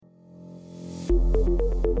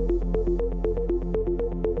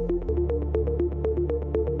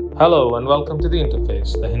Hello and welcome to The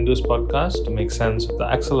Interface, the Hindus podcast to make sense of the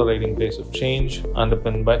accelerating pace of change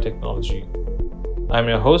underpinned by technology. I'm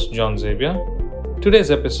your host, John Xavier.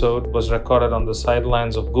 Today's episode was recorded on the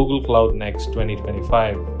sidelines of Google Cloud Next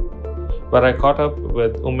 2025, where I caught up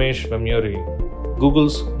with Umesh Vemuri,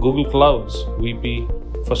 Google's Google Cloud's VP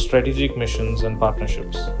for Strategic Missions and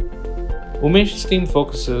Partnerships. Umesh's team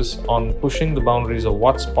focuses on pushing the boundaries of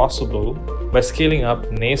what's possible by scaling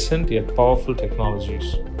up nascent yet powerful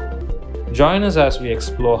technologies. Join us as we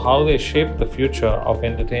explore how they shape the future of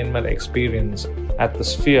entertainment experience at the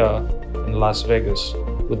Sphere in Las Vegas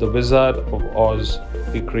with the Wizard of Oz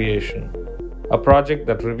recreation, a project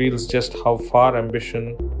that reveals just how far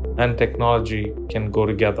ambition and technology can go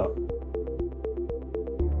together.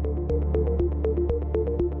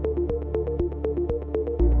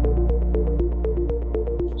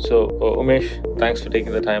 So, Umesh, thanks for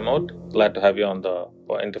taking the time out. Glad to have you on the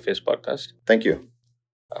Interface podcast. Thank you.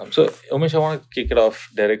 So, Umesh, I want to kick it off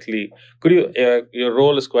directly. Could you? Your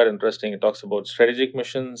role is quite interesting. It talks about strategic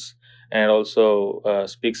missions and also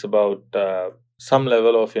speaks about some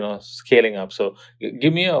level of scaling up. So,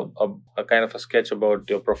 give me a kind of a sketch about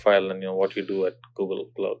your profile and what you do at Google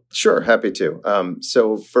Cloud. Sure, happy to.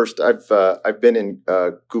 So first, I've been in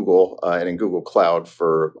Google and in Google Cloud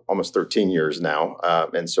for almost 13 years now,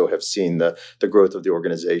 and so have seen the growth of the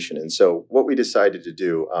organization. And so what we decided to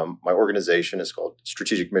do, my organization is called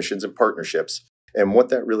Strategic Missions and Partnerships. And what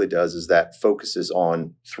that really does is that focuses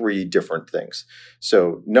on three different things.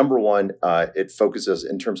 So number one, it focuses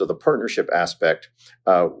in terms of the partnership aspect.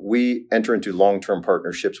 We enter into long-term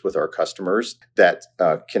partnerships with our customers that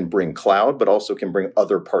can bring cloud, but also can bring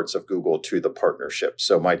other parts of Google to the partnership.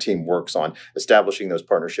 So my team works on establishing those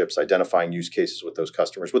partnerships, identifying use cases with those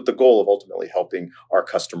customers, with the goal of ultimately helping our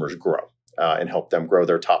customers grow and help them grow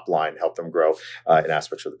their top line, help them grow in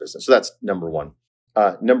aspects of the business. So that's number one.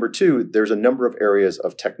 Number two, there's a number of areas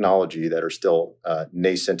of technology that are still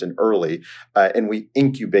nascent and early, and we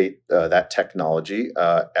incubate that technology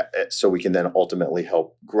so we can then ultimately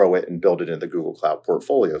help grow it and build it into the Google Cloud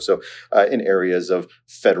portfolio. So in areas of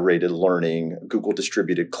federated learning, Google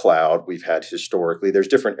Distributed Cloud, we've had historically, there's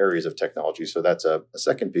different areas of technology. So that's a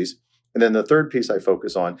second piece. And then the third piece I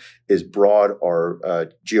focus on is broad our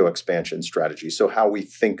geo expansion strategy. So how we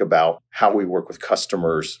think about how we work with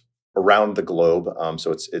customers around the globe,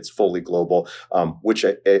 so it's fully global, which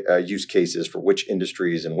use cases for which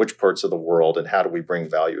industries and which parts of the world, and how do we bring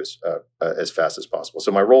value as fast as possible.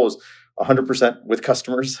 So my role is 100% with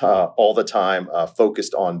customers all the time,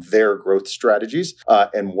 focused on their growth strategies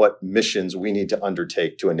and what missions we need to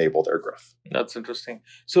undertake to enable their growth. That's interesting.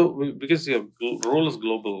 So because your role is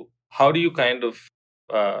global, how do you kind of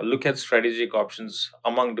look at strategic options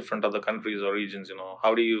among different other countries or regions?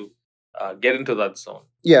 How do you get into that zone?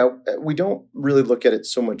 Yeah, we don't really look at it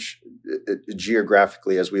so much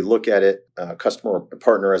geographically as we look at it customer or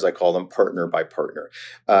partner, as I call them, partner by partner.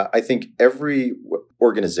 I think every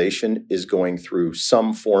organization is going through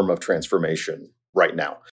some form of transformation right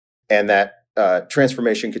now. And that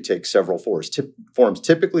transformation could take several forms.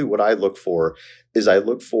 Typically, what I look for is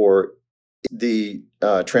the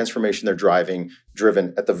transformation they're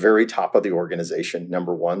driven at the very top of the organization,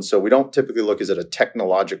 number one. So we don't typically look at it a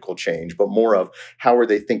technological change, but more of how are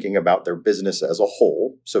they thinking about their business as a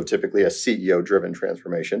whole. So typically a CEO-driven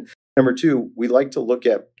transformation. Number two, we like to look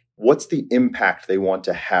at what's the impact they want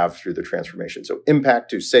to have through the transformation. So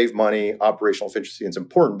impact to save money, operational efficiency is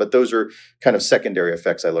important, but those are kind of secondary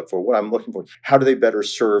effects I look for. What I'm looking for, how do they better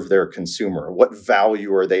serve their consumer? What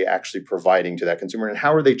value are they actually providing to that consumer? And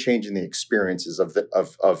how are they changing the experiences of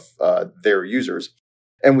their users?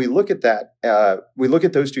 And we look at that, we look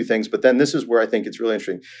at those two things, but then this is where I think it's really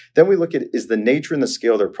interesting. Then we look at, is the nature and the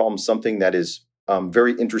scale of their problem something that is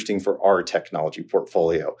very interesting for our technology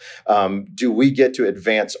portfolio? Do we get to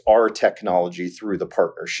advance our technology through the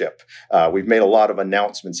partnership? We've made a lot of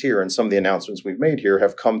announcements here, and some of the announcements we've made here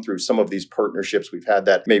have come through some of these partnerships we've had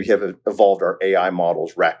that maybe have evolved our AI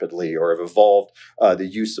models rapidly or have evolved the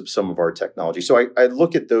use of some of our technology. So I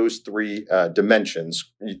look at those three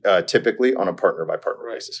dimensions typically on a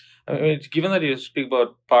partner-by-partner basis. I mean, given that you speak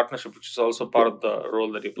about partnership, which is also part of the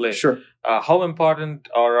role that you play, sure. How important,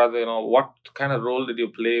 or rather, what kind of role did you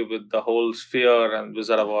play with the whole Sphere and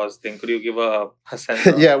Wizard of Oz thing? Could you give a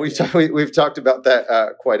sense? Yeah, we've talked about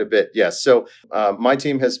that quite a bit. Yes, so my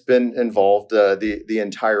team has been involved the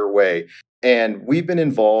entire way, and we've been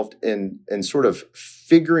involved in sort of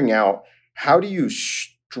figuring out how do you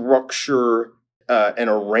structure an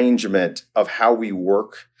arrangement of how we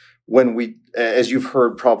work when we, as you've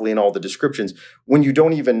heard probably in all the descriptions, when you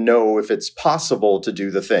don't even know if it's possible to do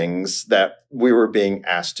the things that we were being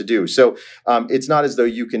asked to do. So it's not as though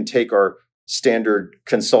you can take our standard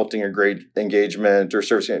consulting or grade engagement or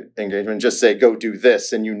service engagement and just say, go do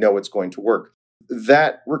this, and you know it's going to work.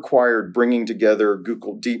 That required bringing together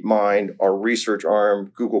Google DeepMind, our research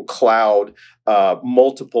arm, Google Cloud,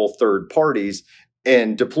 multiple third parties,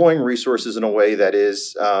 and deploying resources in a way that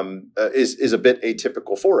is a bit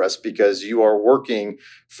atypical for us, because you are working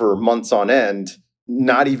for months on end,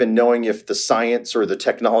 not even knowing if the science or the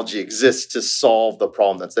technology exists to solve the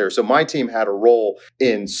problem that's there. So my team had a role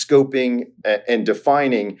in scoping and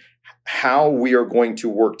defining how we are going to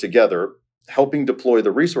work together, helping deploy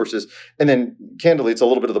the resources. And then, candidly, it's a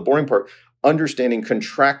little bit of the boring part, understanding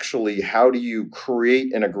contractually, how do you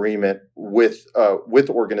create an agreement with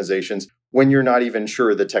organizations when you're not even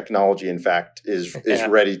sure the technology, in fact, is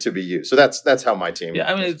ready to be used. So that's how my team. Yeah,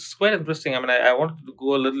 I mean, it's quite interesting. I mean, I wanted to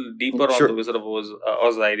go a little deeper on the Wizard of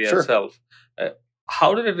Oz idea itself.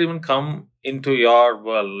 How did it even come into your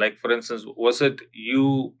world? Like, for instance, was it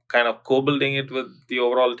you kind of co-building it with the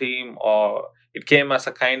overall team, or it came as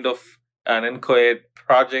a kind of an inchoate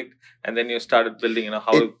project, and then you started building,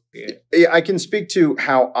 I can speak to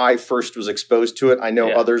how I first was exposed to it. I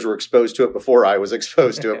know others were exposed to it before I was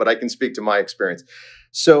exposed to it, but I can speak to my experience.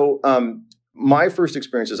 So my first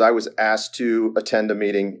experience is I was asked to attend a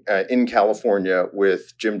meeting in California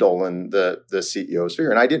with Jim Dolan, the CEO of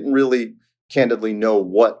Sphere, and I didn't really candidly know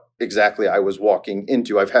what exactly I was walking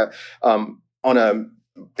into. I've had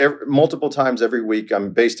multiple times every week.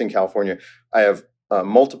 I'm based in California. I have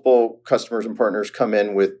multiple customers and partners come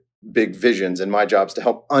in with big visions, and my job is to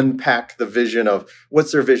help unpack the vision of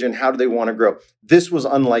what's their vision, how do they want to grow. This was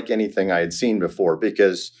unlike anything I had seen before,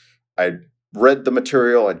 because I'd read the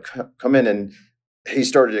material, I'd come in, and he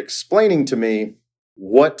started explaining to me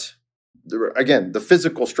what, again, the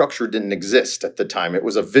physical structure didn't exist at the time. It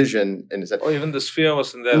was a vision. And even the sphere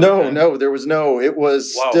wasn't there. No, there was no. It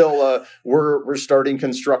was still, we're starting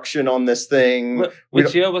construction on this thing.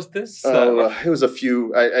 Which year was this? It was a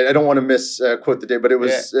few, I don't want to misquote the date, but it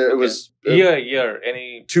was, year,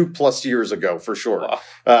 any 2+ years ago for sure.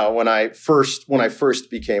 Wow. When I first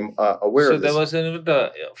became aware of this. So there was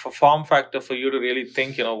a form factor for you to really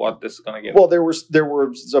think, what this is going to get. Well, there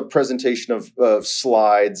was a presentation of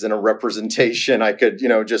slides and a representation I could,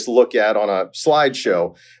 just look at on a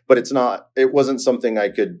slideshow, but it wasn't something I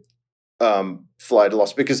could fly to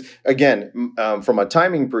loss, because again, from a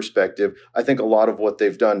timing perspective, I think a lot of what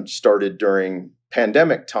they've done started during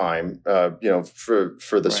pandemic time,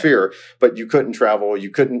 for the Sphere, but you couldn't travel, you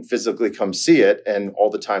couldn't physically come see it. And all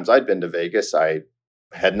the times I'd been to Vegas, I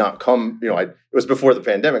had not come, it was before the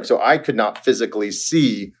pandemic, so I could not physically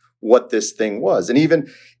see what this thing was. And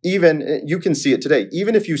even you can see it today,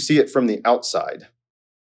 even if you see it from the outside,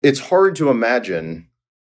 it's hard to imagine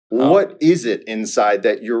what is it inside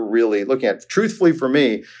that you're really looking at. Truthfully, for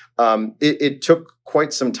me, it took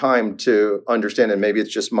quite some time to understand, and maybe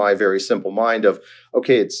it's just my very simple mind of,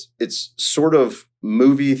 okay, it's sort of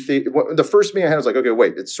movie theater. The first meeting I had was like, okay,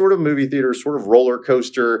 wait, it's sort of movie theater, sort of roller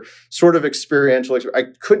coaster, sort of experiential. I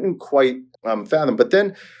couldn't quite fathom. But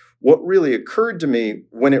then what really occurred to me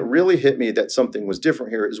when it really hit me that something was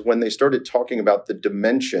different here is when they started talking about the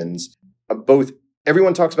dimensions of both.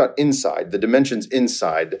 Everyone talks about inside, the dimensions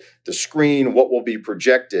inside the screen, what will be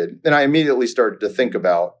projected. And I immediately started to think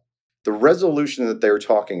about the resolution that they were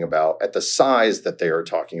talking about at the size that they are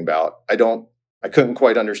talking about. I couldn't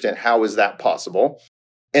quite understand how is that possible.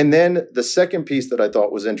 And then the second piece that I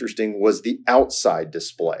thought was interesting was the outside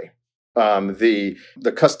display.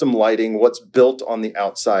 The custom lighting, what's built on the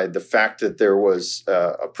outside, the fact that there was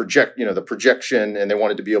the projection, and they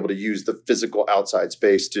wanted to be able to use the physical outside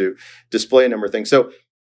space to display a number of things. So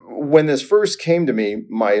when this first came to me,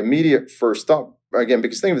 my immediate first thought, again,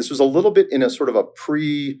 because think of this was a little bit in a sort of a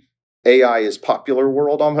pre-AI is popular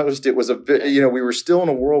world almost. It was a bit, we were still in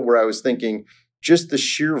a world where I was thinking, just the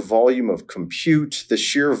sheer volume of compute, the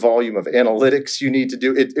sheer volume of analytics you need to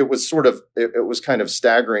do, it was kind of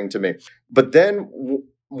staggering to me. But then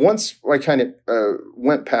once I kind of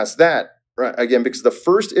went past that, right, again, because the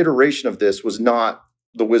first iteration of this was not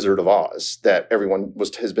the Wizard of Oz that everyone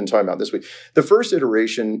has been talking about this week. The first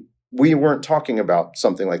iteration, we weren't talking about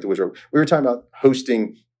something like the Wizard. We were talking about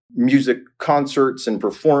hosting music concerts and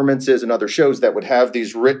performances and other shows that would have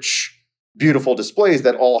these rich, beautiful displays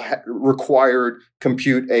that all required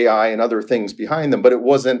compute, AI, and other things behind them, but it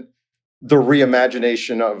wasn't the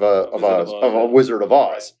reimagination of a Wizard of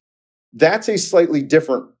Oz. That's a slightly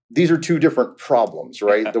different these are two different problems,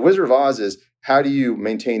 right? The Wizard of Oz is, how do you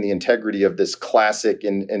maintain the integrity of this classic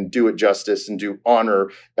and do it justice and do honor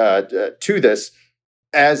to this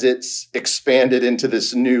as it's expanded into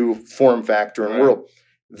this new form factor and world?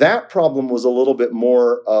 That problem was a little bit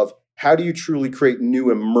more of, how do you truly create new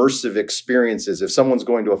immersive experiences? If someone's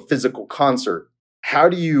going to a physical concert, how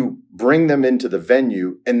do you bring them into the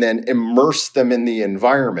venue and then immerse them in the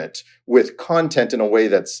environment with content in a way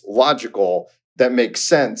that's logical, that makes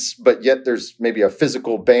sense, but yet there's maybe a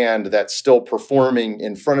physical band that's still performing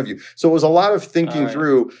in front of you? So it was a lot of thinking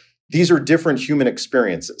through, these are different human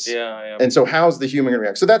experiences. And so how's the human going to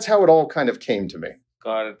react? So that's how it all kind of came to me.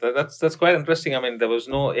 Got it. That's quite interesting. I mean, there was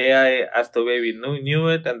no AI as the way we knew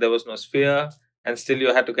it, and there was no sphere, and still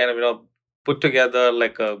you had to kind of, put together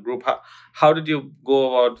like a group. How did you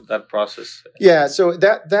go about that process? Yeah, so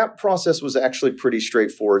that process was actually pretty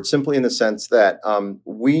straightforward, simply in the sense that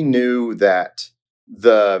we knew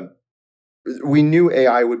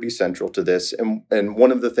AI would be central to this. And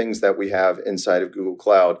one of the things that we have inside of Google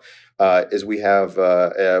Cloud is we have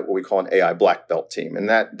what we call an AI black belt team. And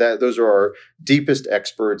those are our deepest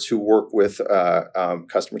experts who work with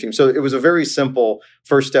customer teams. So it was a very simple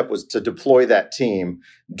first step, was to deploy that team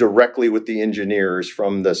directly with the engineers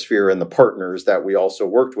from the sphere and the partners that we also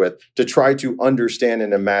worked with, to try to understand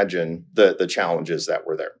and imagine the challenges that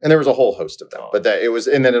were there. And there was a whole host of them, but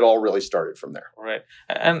and then it all really started from there. Right.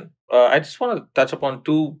 And I just want to touch upon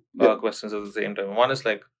two questions at the same time. One is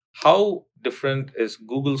like, how different is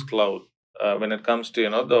Google's cloud when it comes to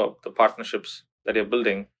the partnerships that you're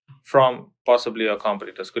building from possibly your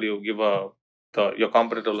competitors? Could you give your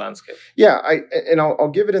competitive landscape? Yeah, I'll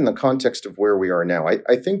give it in the context of where we are now.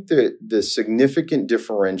 I think that the significant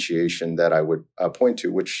differentiation that I would point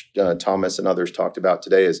to, which Thomas and others talked about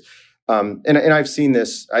today, is, and I've seen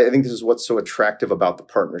this, I think this is what's so attractive about the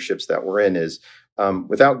partnerships that we're in, is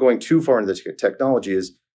without going too far into the technology,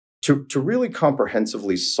 is to really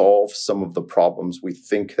comprehensively solve some of the problems we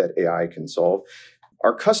think that AI can solve.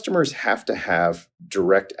 Our customers have to have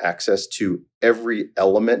direct access to every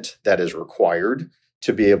element that is required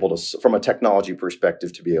to be able to, from a technology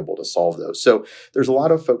perspective, to be able to solve those. So there's a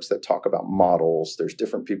lot of folks that talk about models. There's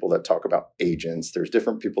different people that talk about agents. There's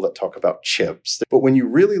different people that talk about chips. But when you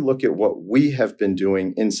really look at what we have been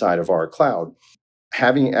doing inside of our cloud,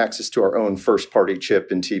 having access to our own first-party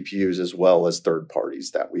chip and TPUs, as well as third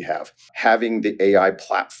parties that we have, having the AI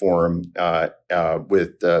platform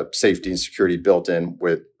with the safety and security built in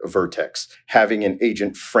with Vertex, having an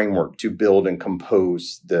agent framework to build and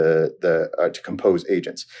compose to compose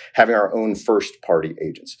agents, having our own first-party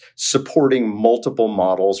agents, supporting multiple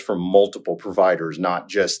models from multiple providers, not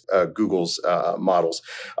just Google's models,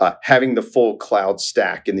 having the full cloud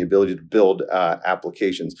stack and the ability to build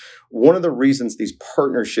applications. One of the reasons these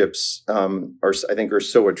partnerships I think are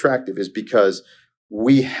so attractive is because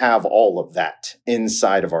we have all of that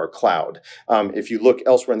inside of our cloud. If you look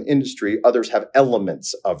elsewhere in the industry, others have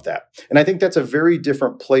elements of that. And I think that's a very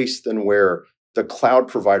different place than where the cloud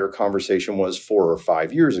provider conversation was 4 or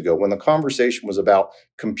 5 years ago, when the conversation was about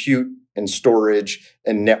compute and storage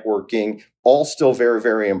and networking, all still very,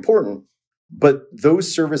 very important. But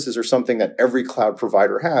those services are something that every cloud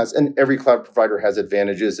provider has, and every cloud provider has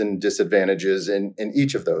advantages and disadvantages in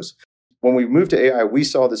each of those. When we moved to AI, we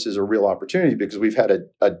saw this as a real opportunity because we've had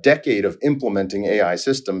a decade of implementing AI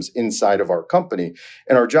systems inside of our company.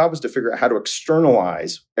 And our job was to figure out how to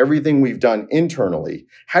externalize everything we've done internally.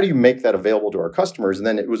 How do you make that available to our customers? And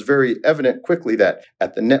then it was very evident quickly that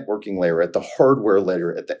at the networking layer, at the hardware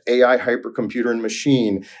layer, at the AI hypercomputer and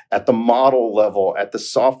machine, at the model level, at the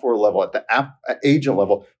software level, at the app agent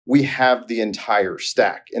level, we have the entire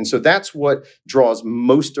stack. And so that's what draws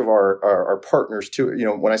most of our partners to,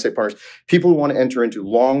 when I say partners, people who want to enter into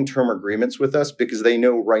long-term agreements with us, because they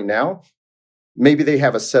know right now, maybe they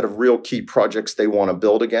have a set of real key projects they want to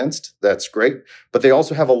build against. That's great. But they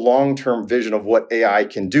also have a long-term vision of what AI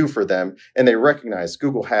can do for them. And they recognize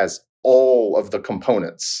Google has all of the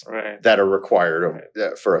components that are required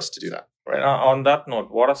for us to do that. Right. On that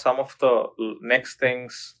note, what are some of the next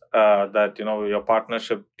things that your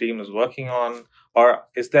partnership team is working on? Or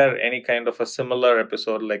is there any kind of a similar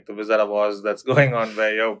episode like the Wizard of Oz that's going on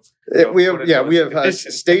where we have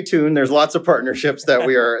stay tuned. There's lots of partnerships that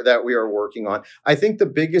we are working on. I think the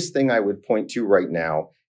biggest thing I would point to right now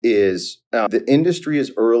is the industry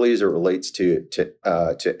as early as it relates to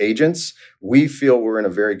agents. We feel we're in a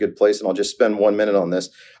very good place, and I'll just spend 1 minute on this.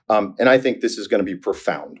 And I think this is going to be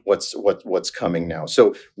profound. What's coming now?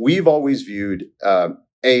 So we've always viewed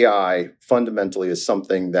AI fundamentally as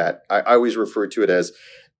something that I always refer to it as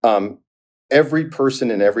every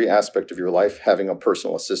person in every aspect of your life having a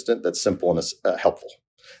personal assistant that's simple and helpful.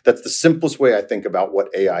 That's the simplest way I think about what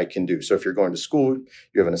AI can do. So if you're going to school,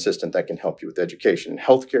 you have an assistant that can help you with education. In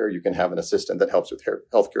healthcare, you can have an assistant that helps with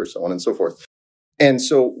healthcare, so on and so forth. And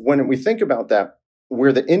so when we think about that,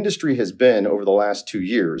 where the industry has been over the last 2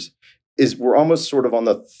 years is we're almost sort of on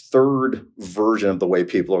the third version of the way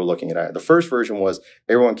people are looking at it. The first version was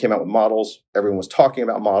everyone came out with models. Everyone was talking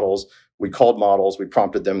about models. We called models. We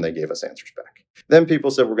prompted them. They gave us answers back. Then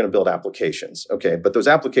people said, we're going to build applications. Okay, but those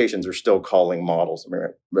applications are still calling models,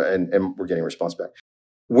 and we're getting a response back.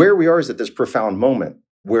 Where we are is at this profound moment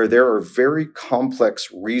where there are very complex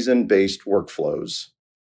reason-based workflows.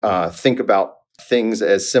 Think about things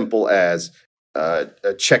as simple as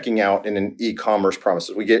checking out in an e-commerce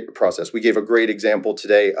process. We gave a great example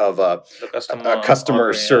today of a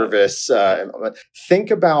customer service.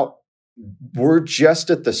 Think about, we're just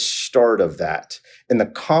at the start of that, in the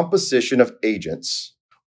composition of agents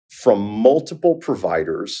from multiple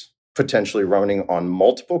providers, potentially running on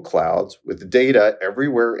multiple clouds with data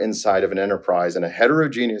everywhere inside of an enterprise in a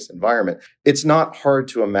heterogeneous environment. It's not hard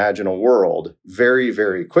to imagine a world very,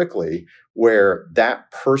 very quickly where that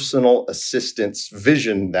personal assistance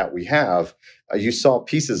vision that we have, you saw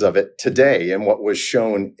pieces of it today and what was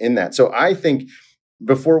shown in that. So I think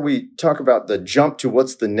before we talk about the jump to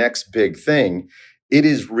what's the next big thing, it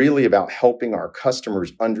is really about helping our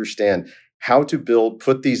customers understand how to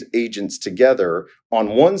put these agents together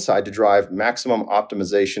on one side to drive maximum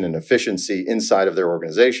optimization and efficiency inside of their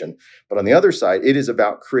organization. But on the other side, it is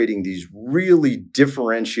about creating these really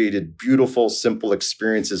differentiated, beautiful, simple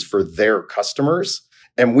experiences for their customers.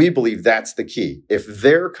 And we believe that's the key. If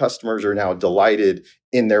their customers are now delighted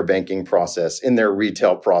in their banking process, in their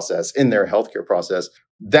retail process, in their healthcare process,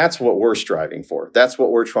 that's what we're striving for. That's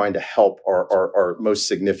what we're trying to help our most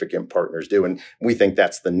significant partners do. And we think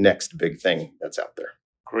that's the next big thing that's out there.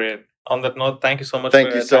 Great. On that note, thank you so much.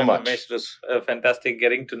 Thank you so much. Umesh. It was fantastic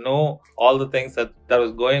getting to know all the things that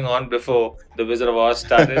was going on before the Wizard of Oz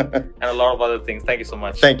started and a lot of other things. Thank you so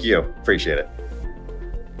much. Thank you. Appreciate it.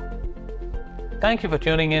 Thank you for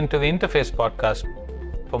tuning in to the Interface Podcast.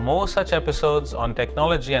 For more such episodes on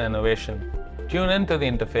technology and innovation, tune in to the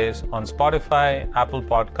Interface on Spotify, Apple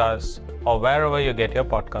Podcasts, or wherever you get your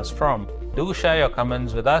podcasts from. Do share your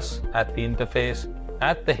comments with us at the Interface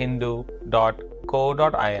at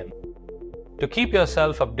thehindu.co.in. To keep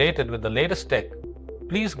yourself updated with the latest tech,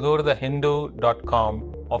 please go to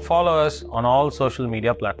thehindu.com or follow us on all social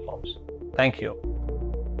media platforms. Thank you.